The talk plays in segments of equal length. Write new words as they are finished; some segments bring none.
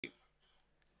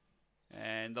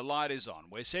And the light is on.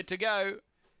 We're set to go.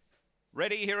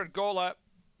 Ready here at Gawler.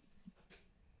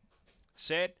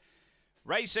 Set.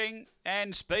 Racing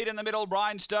and speed in the middle.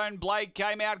 Rhinestone Blake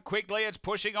came out quickly. It's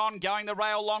pushing on, going the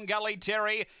rail. Long Gully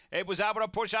Terry. It was able to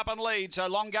push up and lead. So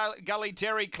Long Gully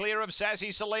Terry clear of Sassy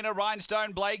Selena.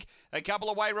 Rhinestone Blake a couple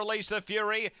away. Release the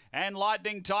Fury and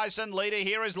Lightning Tyson. Leader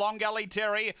here is Long Gully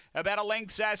Terry. About a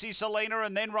length Sassy Selena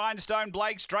and then Rhinestone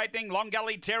Blake straightening. Long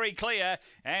Gully Terry clear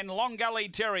and Long Gully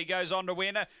Terry goes on to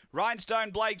win. Rhinestone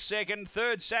Blake second.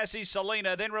 Third Sassy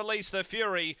Selena. Then Release the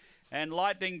Fury. And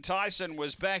Lightning Tyson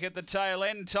was back at the tail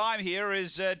end. Time here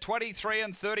is 23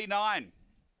 and 39.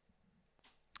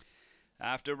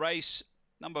 After race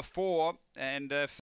number 4 and